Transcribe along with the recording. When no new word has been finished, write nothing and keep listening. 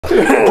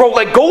Bro,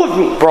 let go of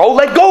me, bro.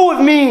 Let go of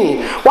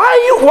me. Why are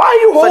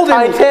you holding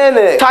me?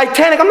 Titanic.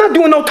 Titanic? I'm not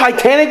doing no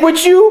Titanic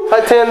with you.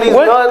 Titanic these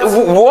what? nuts.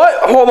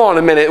 What? Hold on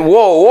a minute.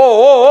 Whoa,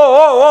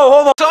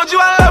 hold on. Told you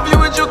I love you,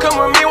 would you come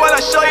with me while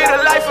I show you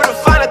the life of the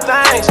finer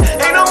things?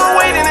 Ain't no more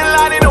waiting in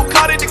line, ain't no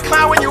call to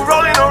decline when you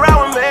rolling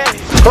around with me.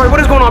 Alright,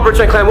 what is going on,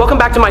 Birchlight Clan? Welcome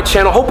back to my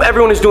channel. Hope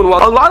everyone is doing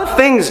well. A lot of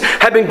things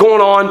have been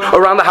going on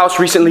around the house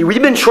recently. We've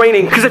been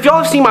training, because if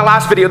y'all have seen my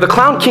last video, the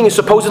Clown King is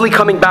supposedly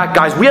coming back,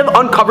 guys. We have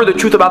uncovered the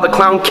truth about the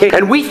Clown King,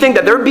 and we think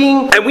that they're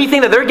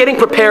getting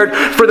prepared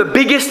for the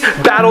biggest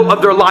battle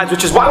of their lives,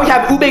 which is why we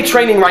have Ube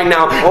training right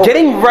now,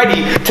 getting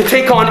ready to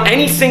take on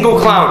any single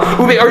clown.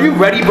 Ube, are you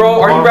ready, bro?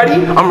 Are you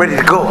ready? I'm ready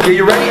to go. Yeah,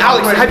 you ready?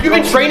 Alex, have you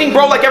been training,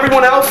 bro, like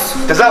everyone else?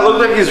 Does that look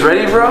like he's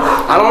ready, bro?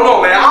 I don't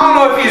know, man. I don't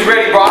know if he's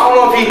ready, bro. I don't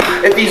know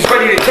if he's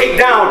ready to take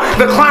down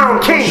the Clown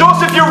King. Show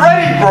us if you're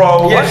ready,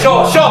 bro. Yeah,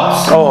 show us.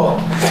 Oh.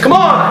 Come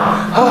on.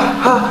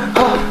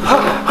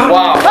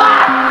 Wow.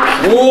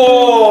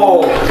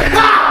 Whoa.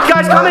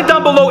 Guys, comment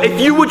down below if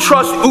you would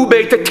trust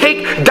Ube to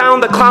take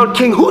down the Clown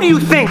King. Who do you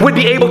think would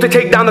be able to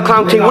take down the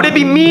Clown King? Would it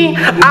be me,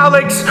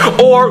 Alex,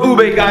 or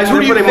Ube, guys? Who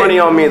do you think? They're putting money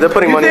on me. They're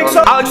putting money on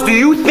me. Alex, do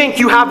you think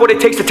you have what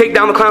it takes to take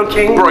down the Clown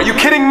King? Bro, are you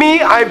kidding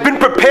me? I've been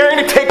preparing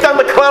to take down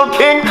the Clown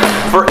King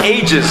for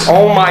ages.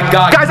 Oh my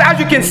God. Guys, as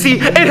you can see,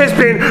 it has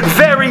been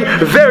very,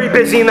 very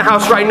busy in the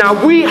house right now.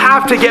 We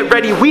have to get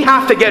ready. We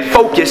have to get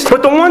focused.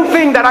 But the one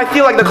thing that I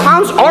feel like the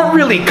clowns aren't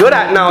really good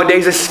at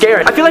nowadays is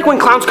scaring. I feel like when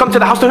clowns come to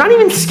the house, they're not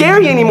even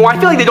scary anymore. I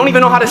feel like they don't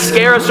even know how to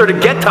scare us or to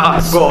get to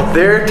us. Bro,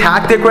 their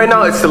tactic right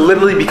now is to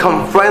literally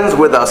become friends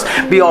with us.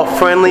 Be all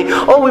friendly.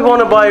 Oh, we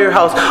want to buy your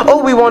house.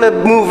 Oh, we want to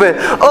move in.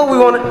 Oh, we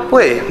want to...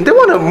 Wait, they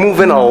want to move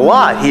in a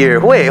lot here.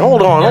 Wait,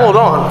 hold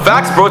on.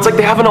 Facts, bro. It's like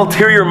they have an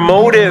ulterior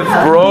motive,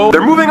 bro.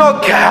 They're moving all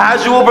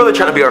casual, bro. They're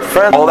trying to be our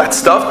friend. All that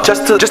stuff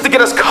just to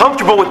get us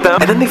comfortable with them.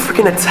 And then they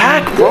freaking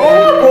attack, bro.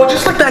 Yeah, bro,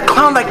 just like that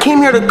clown that came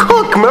here to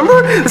cook,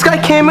 remember? This guy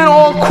came in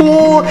all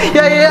cool.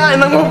 Yeah,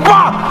 and then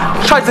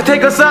tries to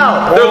take us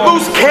out. They're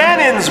loose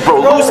cannons,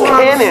 bro. Loose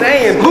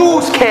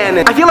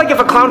cannon. I feel like if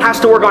a clown has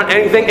to work on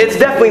anything, it's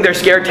definitely their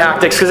scare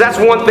tactics, because that's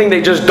one thing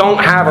they just don't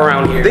have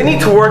around here. They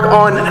need to work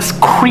on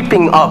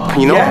creeping up,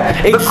 you know? Yeah,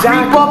 exactly. The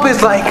creep up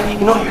is like,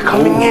 you know, you're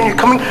coming in, you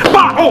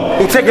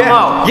take them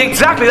out. Yeah,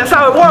 exactly, that's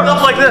how it works.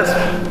 Up like this.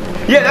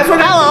 Yeah, that's what.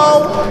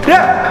 Hello.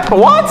 Yeah.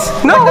 What?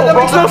 No, that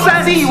makes no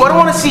sense. See you. I don't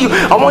want to see you.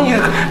 I want you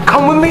to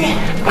come with me,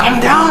 come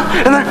down,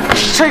 and then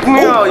take me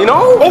out. You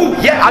know? Oh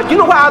yeah. You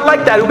know why I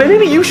like that, Ube?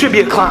 Maybe you should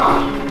be a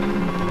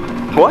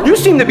clown. What? You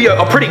seem to be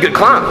a pretty good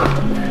clown.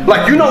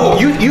 Like, you know,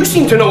 you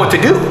seem to know what to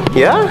do.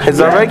 Yeah? Is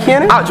that right,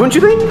 Cannon? Don't you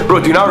think?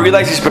 Bro, do you not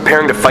realize he's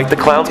preparing to fight the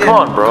clowns? Come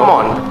on, bro. Come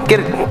on.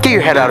 Get your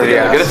head out of your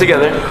ass. Get it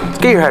together.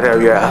 Get your head out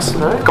of your ass.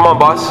 Right? Come on,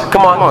 boss.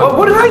 Come on.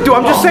 What did I do?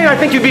 I'm just saying I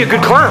think you'd be a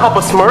good clown. Papa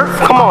Smurf?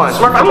 Come on.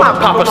 Smurf? I'm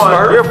not Papa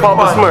Smurf. You're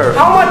Papa Smurf.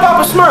 How am I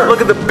Papa Smurf? Look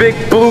at the big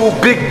blue,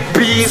 big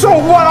bees. So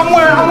what? I'm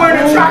wearing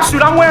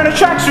a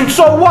tracksuit.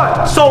 So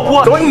what? So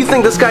what? Don't you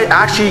think this guy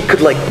actually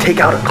could, like, take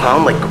out a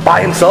clown, like,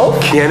 by himself?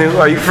 Keanu,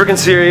 are you freaking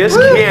serious?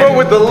 Bro,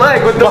 with the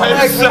leg, by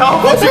himself?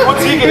 What's he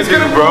gonna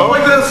do, bro?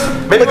 Like this.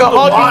 Maybe like a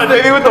wand.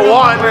 Maybe with the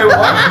wand.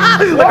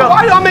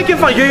 Why y'all making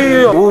fun?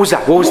 Yeah. What was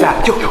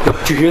that? Yo,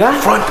 did you hear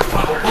that? Front.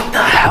 What the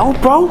hell,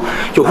 bro?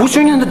 Yo, who's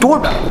ringing the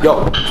doorbell?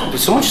 Yo, did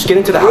someone just get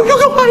into the house? Yo,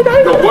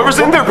 whoever's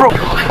in there, bro. Oh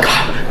my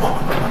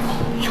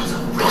God. Yo,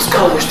 those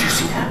colors, do you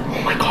see that?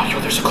 Oh my God, yo,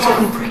 there's a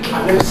clown.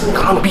 I've never seen a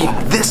clown being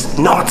this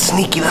not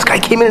sneaky. This guy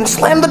came in and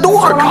slammed the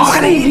door. What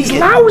kind of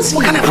idiot? Lousy.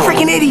 What kind of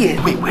freaking idiot?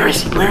 Wait, where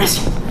is he? I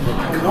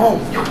don't know.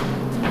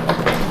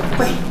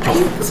 Wait,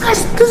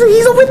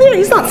 he's over there.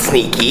 He's not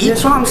sneaky.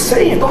 That's what I'm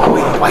saying. Oh,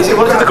 wait, Why is he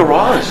looking at the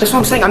garage? That's what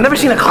I'm saying. I've never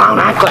seen a clown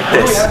act like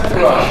this.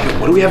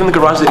 What do we have in the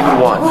garage that you would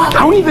want? I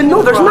don't even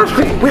know. There's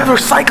nothing. We have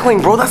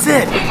recycling, bro. That's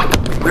it.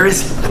 Where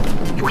is he?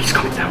 Yo, he's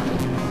coming down.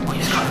 Oh,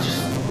 he's coming.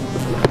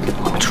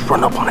 Let me just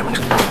run up on him.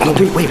 No,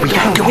 wait, we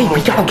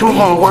gotta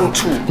Come on, 1,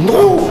 2.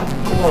 No!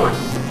 Come on.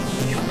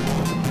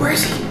 Where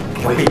is he?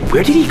 Wait,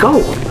 where did he go?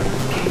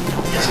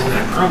 He's in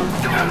that room.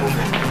 Come on, move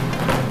in.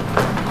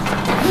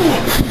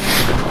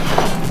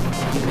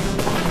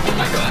 Oh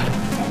my God.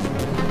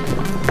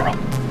 Bro,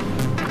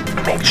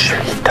 make sure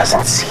he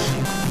doesn't see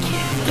you.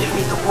 Give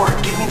me the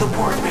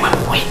word, man.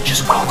 Wait,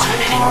 just go to a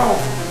minute.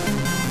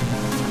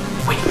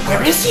 Wait,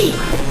 where is he?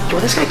 Yo,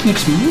 this guy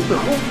keeps moving.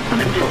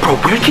 Bro,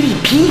 where could he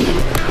be?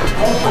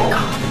 Oh my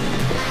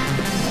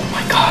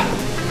God.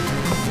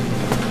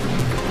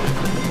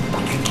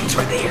 He's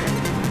right there.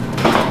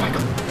 Oh my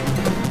God.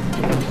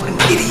 What an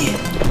idiot.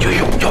 Yo,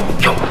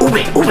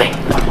 Ube.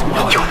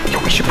 Yo,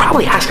 we should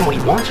probably ask him what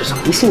he wants or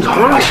something. He seems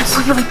hungry. I should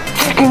really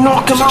freaking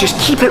knock him out. Just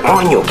keep it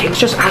on you, okay? Let's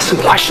just ask some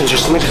questions or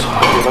something.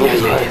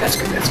 Yeah, that's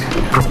good.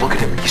 Bro, look at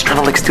him. He's trying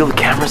to like steal the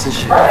cameras and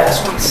shit.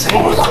 That's what I'm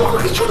saying.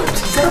 He's trying to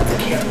set up the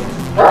camera.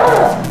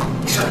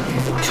 He's trying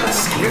to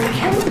scare the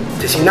camera?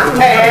 Does he not?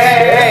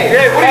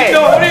 Hey, what are you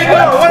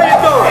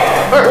doing?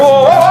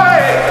 Whoa,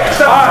 hey!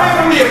 Step away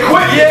from the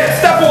equipment. Yeah,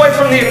 step away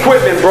from the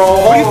equipment,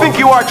 bro. Who do you think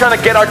you are trying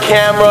to get our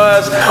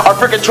cameras, our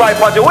freaking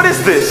tripods? What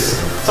is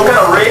this? Some kind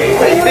of raid?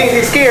 He thinks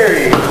he's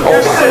scary.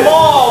 You're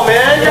small,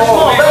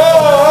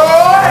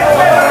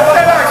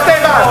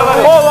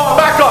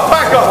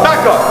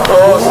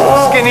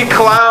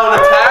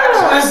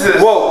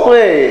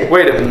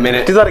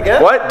 minute. Do that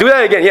again? What? Do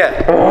that again, yeah.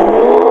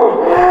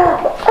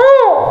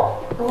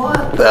 What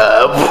is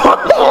that?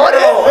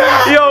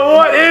 Yo,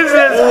 what is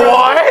this?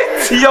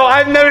 What? Yo,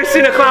 I've never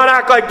seen a clown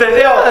act like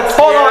this. Yo,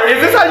 hold on.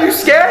 Is this how you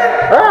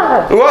scare?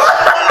 What?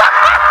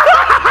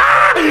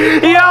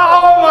 Yo,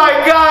 oh my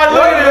God!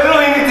 Look at I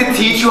literally need to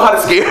teach you how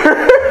to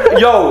scare.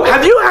 Yo,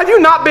 have you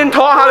not been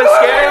taught how to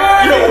scare?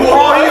 Yo,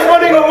 oh, he's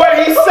running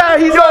away. He's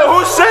sad. Yo,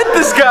 Who sent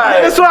this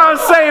guy? that's what I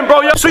was saying,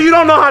 bro. Yo, so you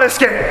don't know how to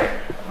scare?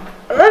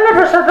 I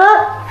never said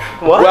that.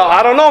 What? Well,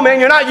 I don't know, man.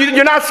 You're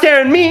not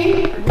scaring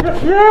me.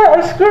 Yeah,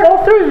 I scared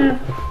all three of you.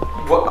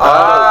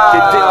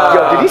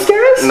 Yo, did he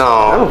scare us?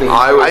 No,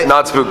 I was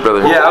not spooked,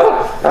 brother. Yeah.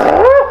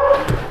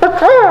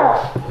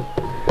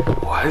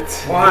 What?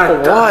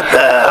 What the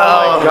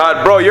hell?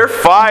 God, bro, you're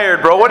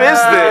fired, bro. What is this?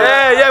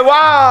 Yeah,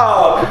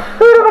 wow.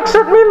 They don't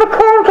accept me in the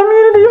clown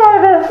community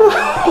either.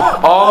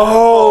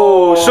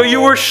 Oh, so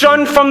you were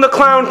shunned from the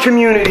clown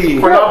community.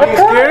 For not being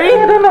scary?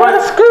 I don't know how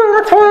to scare,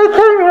 that's why I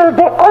came here,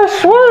 but I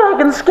swear I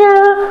can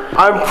scare.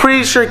 I'm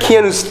pretty sure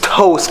Keanu's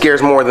toe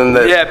scares more than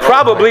this. Yeah,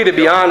 probably, to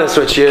be honest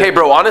with you. Hey,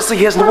 bro, honestly,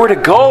 he has nowhere to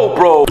go,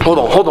 bro. Hold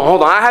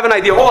on. I have an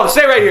idea. Hold on,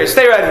 stay right here.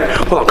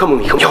 Hold on, come with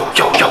me. Yo.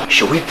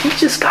 Should we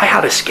teach this guy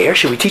how to scare?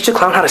 Should we teach the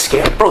clown how to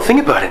scare? Bro,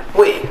 think about it.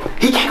 Wait,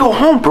 he can't go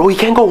home, bro. He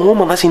can't go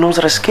home unless he knows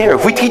how to scare.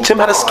 If we teach him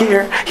how to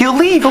scare, he'll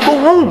leave. He'll go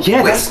home.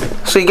 Yeah,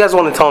 So you guys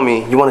want to tell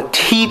me you want to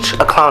teach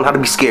a clown how to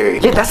be scary?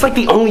 that's like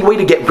the only way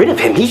to get rid of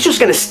him. He's just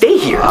gonna stay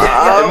here.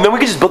 Yeah, and then we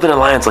can just build an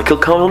alliance. Like, he'll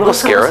come and he'll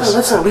scare us.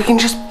 Listen, we can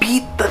just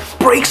beat the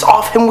brakes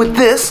off him with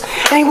this,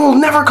 and he will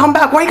never come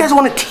back. Why do you guys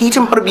want to teach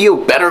him how to be a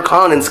better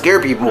clown and scare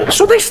people?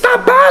 So they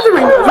stop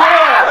bothering him.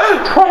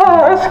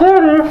 I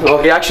scared you.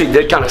 Well, he actually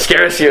did kind of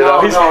scare us here,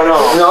 though.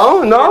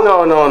 No.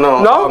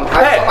 No?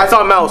 Hey. I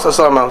saw a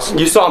mouse.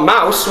 You saw a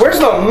mouse? Where's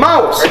the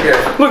mouse? Right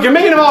here. Look, you're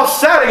making him all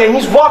sad again.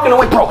 He's walking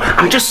away. Bro,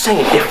 I'm just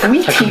saying, if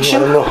we teach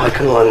him... I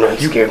couldn't let him know.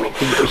 He scared me.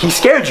 He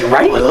scared you,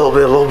 right? A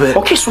little bit.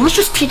 Okay, so let's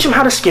just teach him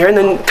how to scare and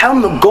then tell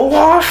him to go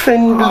off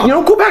and,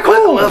 go back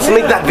home. Let's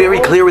make that very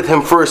clear with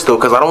him first, though,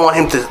 because I don't want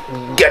him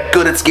to get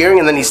good at scaring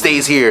and then he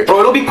stays here. Bro,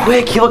 it'll be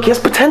quick. He has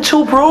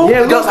potential, bro.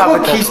 Yeah, He does have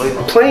look, he's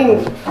potential.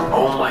 playing,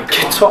 oh my,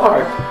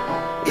 guitar.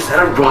 Is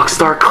that a rock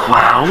star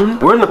clown?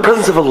 We're in the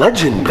presence of a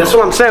legend, bro. That's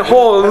what I'm saying.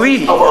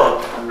 Holy.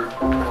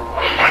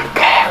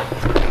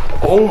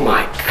 Oh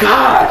my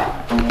God.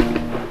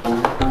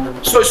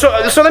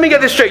 So let me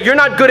get this straight. You're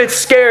not good at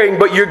scaring,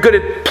 but you're good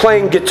at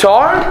playing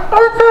guitar? I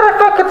thought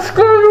if I could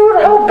scare you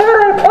with how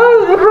bad I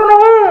play, you'd run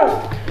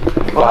away.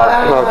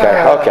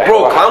 Okay.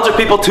 Bro, clowns are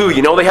people too.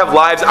 You know they have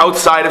lives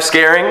outside of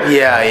scaring.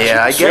 Yeah, I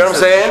guess. You know what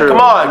I'm saying? True.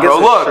 Come on, I guess bro.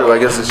 it's Look. true. I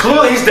guess it's true.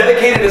 Clearly, he's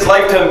dedicated his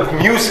life to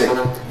music.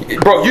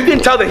 Bro, you can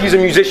tell that he's a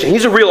musician.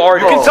 He's a real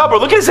artist. You can tell, bro.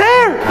 Look at his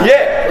hair.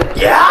 Yeah.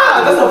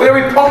 Yeah, that's a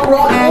very punk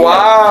rock.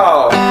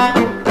 Wow.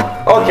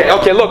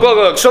 Okay,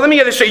 look. So let me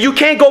get this straight. You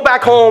can't go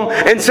back home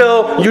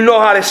until you know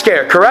how to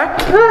scare,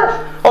 correct?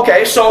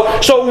 Okay, so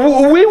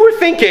we were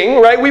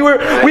thinking, right?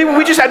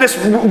 We just had this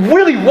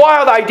really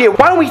wild idea.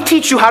 Why don't we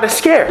teach you how to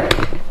scare?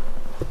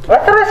 I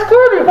thought I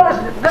scared you,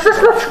 but does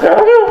this not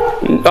scare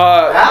you?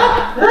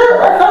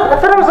 I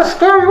thought it was a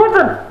scary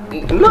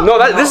weapon. No,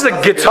 this is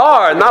a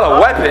guitar, not a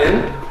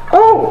weapon.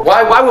 Oh.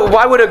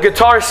 Why would a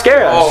guitar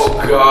scare us?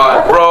 Oh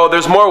God, bro.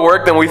 There's more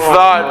work than we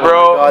thought,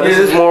 bro. This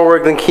is more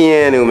work than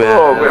Keanu, man.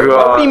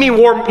 What do you mean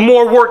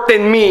more work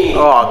than me?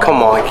 Oh,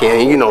 come on,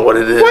 Keanu. You know what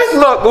it is. Wait,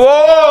 look,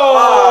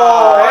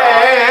 whoa!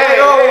 Hey,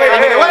 wait a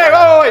minute, wait,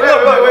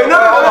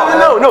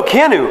 No,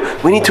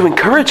 Keanu. We need to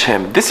encourage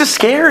him. This is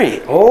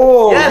scary.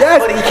 Oh,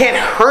 Yes, but he can't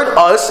hurt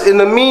us in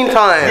the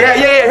meantime. Yeah.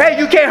 Hey,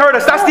 you can't hurt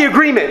us. That's the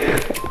agreement.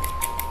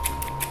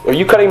 Are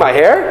you cutting my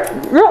hair?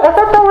 Yeah, I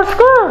thought that was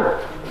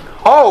scary.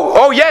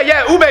 Oh, yeah.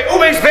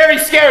 Ube's very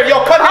scared.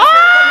 Yo, cut his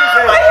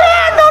hair. My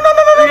hand! No.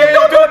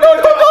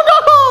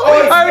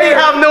 I already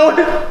have no.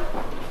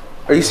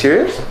 Are you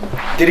serious?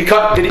 Did he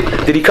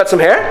cut some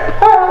hair?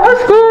 I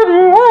scared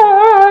you.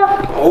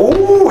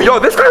 Oh, yo,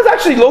 this guy's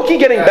actually low-key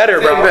getting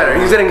better, bro.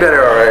 He's getting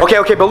better, alright.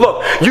 Okay, but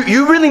look,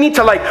 you really need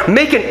to like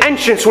make an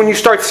entrance when you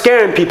start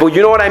scaring people.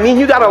 You know what I mean?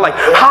 You gotta like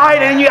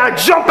hide and you gotta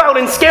jump out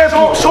and scare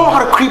people. Show him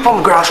how to creep on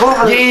the ground. Show him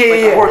how to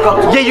Yeah. work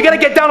up to it. Yeah, you gotta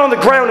get down on the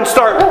ground and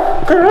start.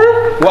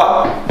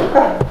 What?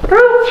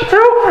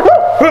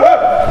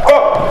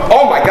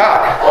 Oh my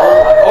God.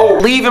 Oh.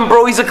 Leave him,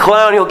 bro. He's a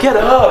clown. He'll get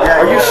up.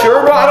 Are you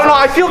sure, bro? I don't know.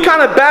 I feel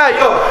kind of bad.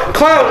 Yo,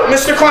 clown,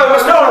 Mr. Clown,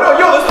 No,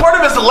 yo, that's part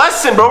of his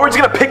lesson, bro. We're just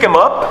gonna pick him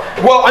up.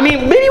 Well, I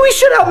mean, maybe we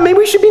should help. Maybe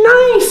we should be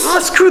nice. Oh,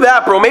 screw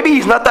that, bro. Maybe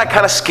he's not that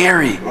kind of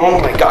scary. Oh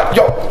my God.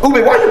 Yo,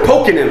 Ube, why are you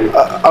poking him?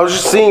 I was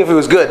just seeing if it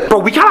was good. Bro,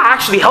 we gotta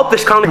actually help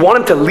this clown. We want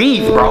him to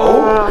leave,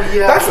 bro.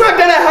 Yeah. That's not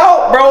gonna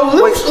help, bro.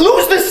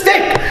 Lose the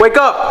stick. Wake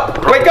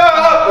up! Wake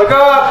up! Wake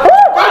up!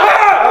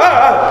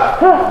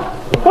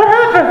 What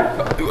happened?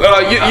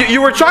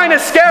 You were trying to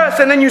scare us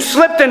and then you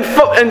slipped and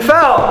fell.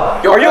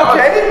 Are you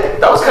okay?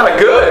 That was kind of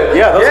good.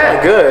 Yeah, that's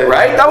kinda good.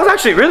 Right? That was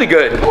actually really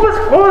good. What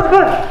was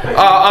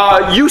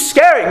good? You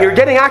scaring, you're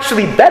getting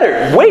actually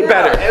better. Way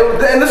better.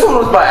 And this one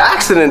was by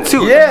accident,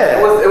 too. Yeah.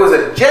 It was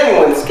a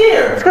genuine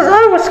scare. Because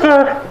I was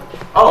scared.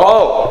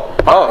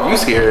 Oh, you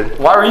scared?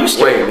 Why are you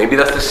scared? Wait, maybe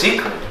that's the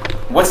secret.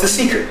 What's the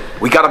secret?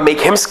 We gotta make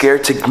him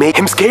scared to make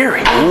him scary.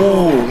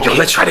 Ooh, yo,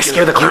 let's try to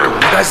scare the clown. You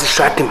guys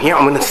distract him here.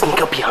 I'm gonna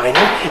sneak up behind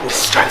him and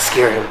just try to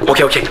scare him.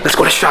 Okay, let's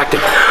go distract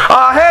him.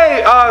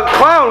 Hey,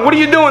 clown, what are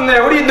you doing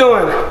there? What are you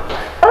doing?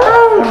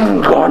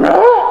 I'm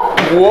gonna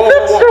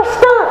fix your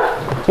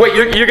stuff. Wait,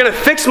 you're gonna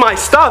fix my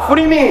stuff? What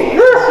do you mean?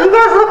 Yes, you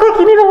guys look like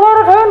you need a lot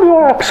of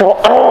handiwork, so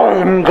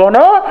I'm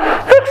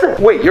gonna fix it.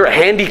 Wait, you're a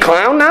handy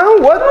clown now?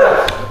 What?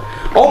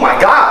 Oh my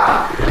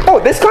God. Oh,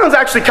 this clown's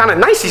actually kind of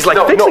nice. He's like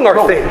fixing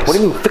our things. What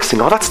do you mean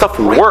fixing? All that stuff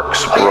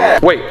works, bro.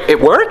 Wait,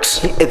 it works?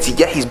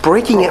 He's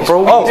breaking it,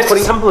 bro. Oh, He's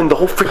disassembling the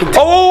whole freaking thing.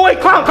 Oh, wait,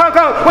 clown.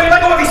 Wait,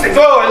 let go of these things.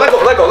 Oh, let go.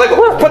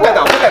 Put that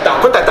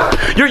down.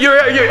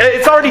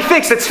 It's already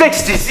fixed. It's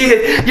fixed. You see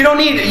it? You don't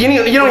need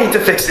to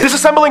fix it.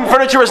 Disassembling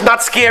furniture is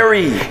not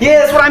scary. Yeah,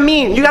 that's what I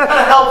mean. You gotta.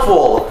 Kind of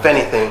helpful, if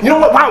anything. You know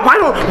what? Why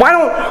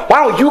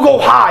don't you go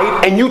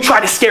hide and you try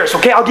to scare us?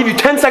 Okay, I'll give you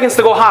 10 seconds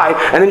to go hide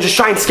and then just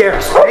try and scare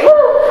us.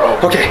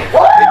 Okay.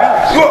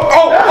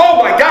 Oh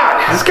my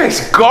God. This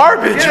guy's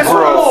garbage, Yeah, that's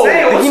bro. what I'm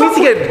saying. He needs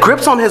to get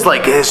grips on his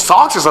his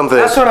socks or something.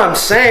 That's what I'm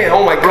saying.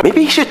 Oh my God.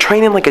 Maybe he should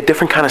train him like a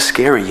different kind of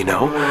scary, you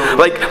know?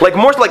 Like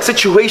more like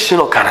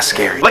situational kind of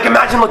scary. Like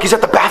imagine he's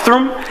at the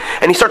bathroom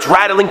and he starts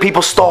rattling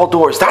people's stall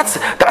doors. That's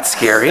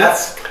scary.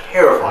 That's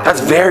terrifying.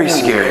 That's very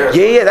scary.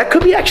 Yeah, that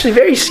could be actually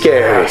very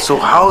scary. So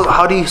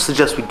how do you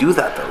suggest we do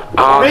that then?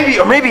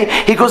 Or maybe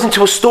he goes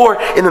into a store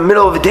in the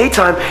middle of the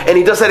daytime and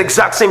he does that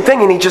exact same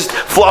thing and he just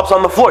flops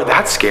on the floor.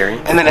 That's scary.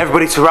 And then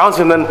everybody surrounds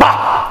him, then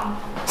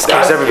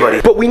scares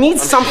everybody. But we need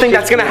something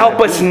that's gonna help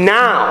us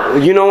now.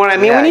 You know what I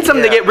mean? We need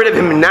something to get rid of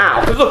him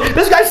now. Look,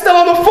 this guy's still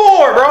on the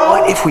floor, bro.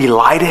 What if we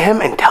lie to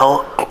him and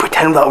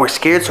pretend that we're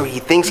scared so he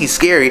thinks he's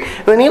scary,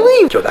 and then he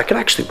leaves? Yo, that could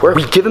actually work.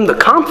 We give him the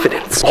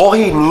confidence. All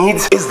he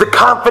needs is the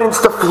confidence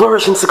to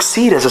flourish and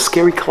succeed as a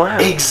scary clown.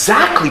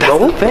 Exactly, That's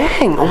bro. the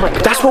thing. Oh my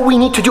God. That's what we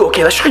need to do.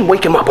 Okay, let's try and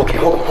wake him up. Okay,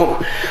 hold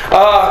on.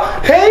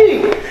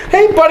 Hey,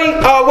 buddy,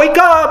 wake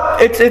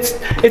up.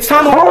 It's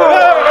time to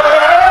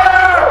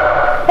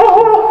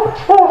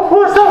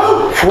What's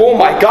up? Oh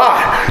my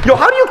God. Yo,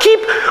 how do you keep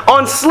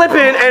on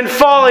slipping and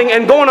falling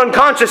and going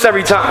unconscious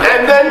every time?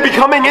 And then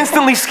becoming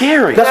instantly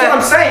scary. That's what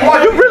I'm saying.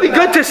 Wow, you're really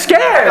good to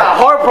scare.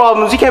 Heart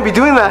problems, you can't be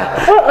doing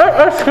that.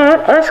 I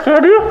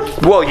scared you?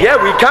 Well,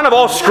 yeah, we kind of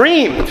all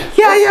screamed.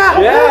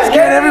 Yeah.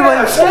 Scared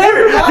everybody.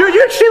 Scary.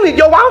 You're extremely.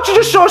 Yo, why don't you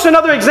just show us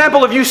another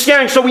example of you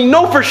scaring so we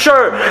know for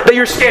sure that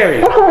you're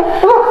scary?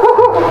 Whoa.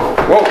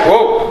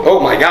 Oh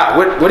my God.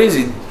 What is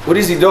he? What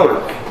is he doing?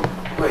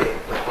 What?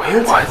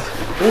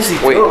 What is he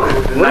doing?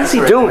 What is he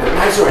doing? The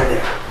knives are in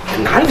there. The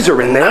knives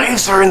are in there.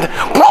 Knives are in there.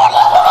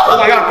 Oh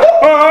my God.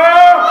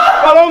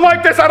 I don't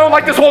like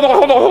this. Hold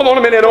on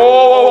a minute.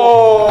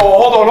 Oh,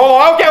 hold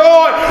on. Okay.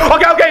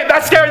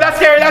 That's scary. Whoa.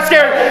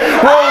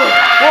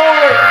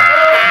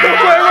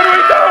 Wait,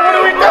 what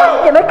do we do?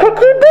 I'm gonna cook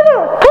you dinner.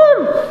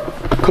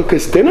 Come. Cook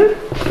us dinner?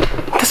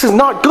 This is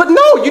not good.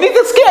 No, you need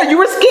to scare. You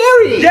were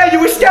scary. Yeah, you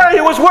were scary.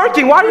 It was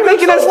working. Why are you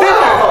making us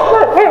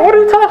dinner? Wait, what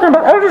are you talking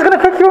about? I was just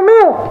gonna cook you a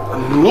meal.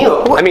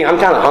 Meal. I mean, I'm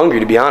kind of hungry,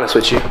 to be honest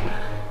with you.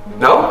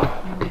 No?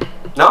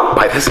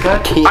 By this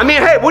guy? I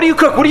mean, hey, what do you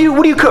cook? What do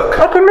you cook?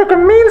 I can make a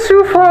mean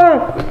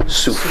souffle.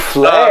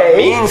 Souffle.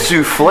 Mean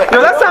souffle.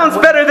 No, that sounds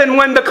better than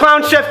when the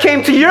clown chef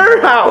came to your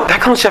house. That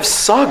clown chef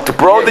sucked,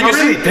 bro. Did you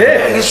see?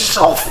 did. He's just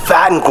all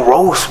fat and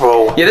gross,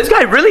 bro. Yeah, this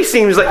guy really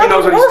seems like he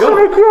knows what he's Also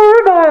doing. make you a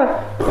ribeye.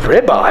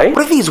 Ribeye?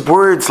 What if these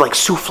words like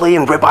souffle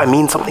and ribeye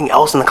mean something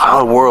else in the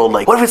clown world?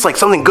 Like, what if it's like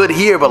something good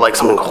here, but like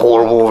something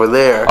horrible over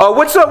there?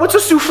 What's a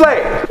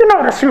souffle? You know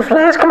what a souffle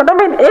is. Come on, don't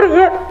be an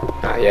idiot.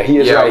 Yeah, he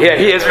is right. Yeah,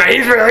 he is right.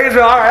 He's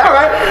right. All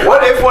right.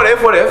 What if?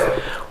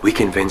 We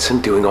convince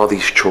him doing all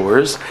these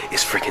chores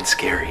is freaking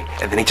scary.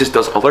 And then he just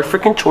does all our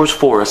freaking chores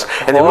for us.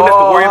 And then we don't have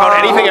to worry about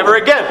anything ever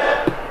again.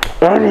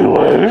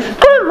 Anyways,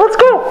 come, let's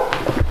go.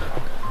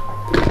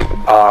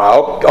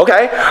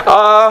 Okay.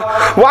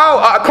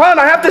 Wow, clown,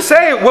 I have to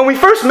say, when we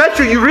first met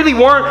you, you really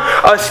weren't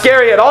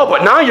scary at all,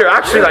 but now you're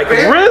actually like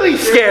really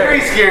scary.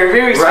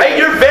 Very scary. Right?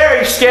 You're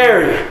very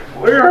scary.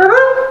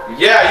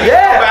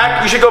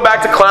 Yeah, you should go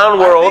back to Clown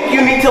I World. think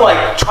you need to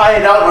like try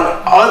it out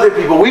on other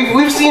people.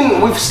 We've seen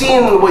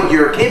what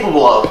you're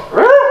capable of.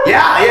 Really?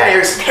 Yeah,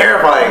 you're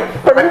terrifying.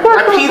 But you guys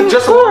I don't peed do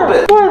just a little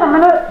shit. bit. Wait a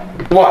minute.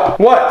 What?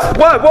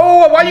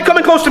 Whoa, why are you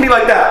coming close to me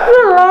like that?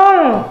 You're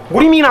lying.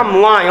 What do you mean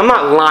I'm lying? I'm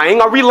not lying.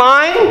 Are we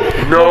lying?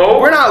 No.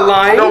 We're not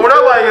lying. No, we're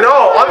not lying at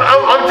all.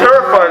 I'm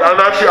terrified. I'm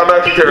actually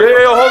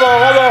terrified. Yeah, hold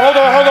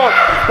on.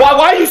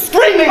 Why are you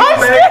screaming? I'm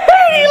scared.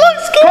 He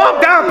looks scared. Calm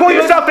down, pull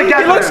yourself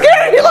together. He looks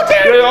scared. Yeah,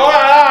 all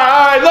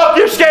right. Look,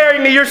 you're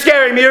scaring me. You're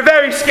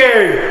very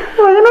scary.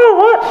 Well, you know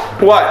what?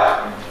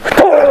 What?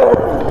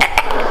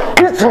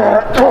 It's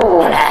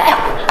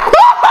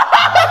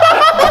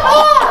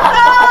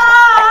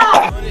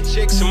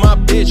Chicks in my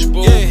bitch,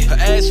 boy. Her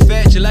ass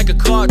fat, just like a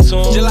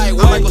cartoon. Just like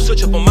what? I might go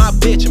switch up on my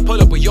bitch and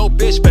pull up with your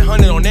bitch. Spend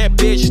 100 on that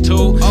bitch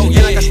too. Oh yeah.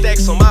 And I got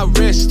stacks on my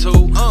wrist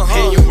too.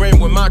 And you ring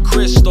with my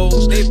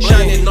crystals.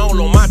 Shining all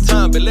on my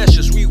time, but let's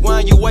just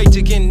rewind your way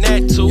to getting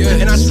that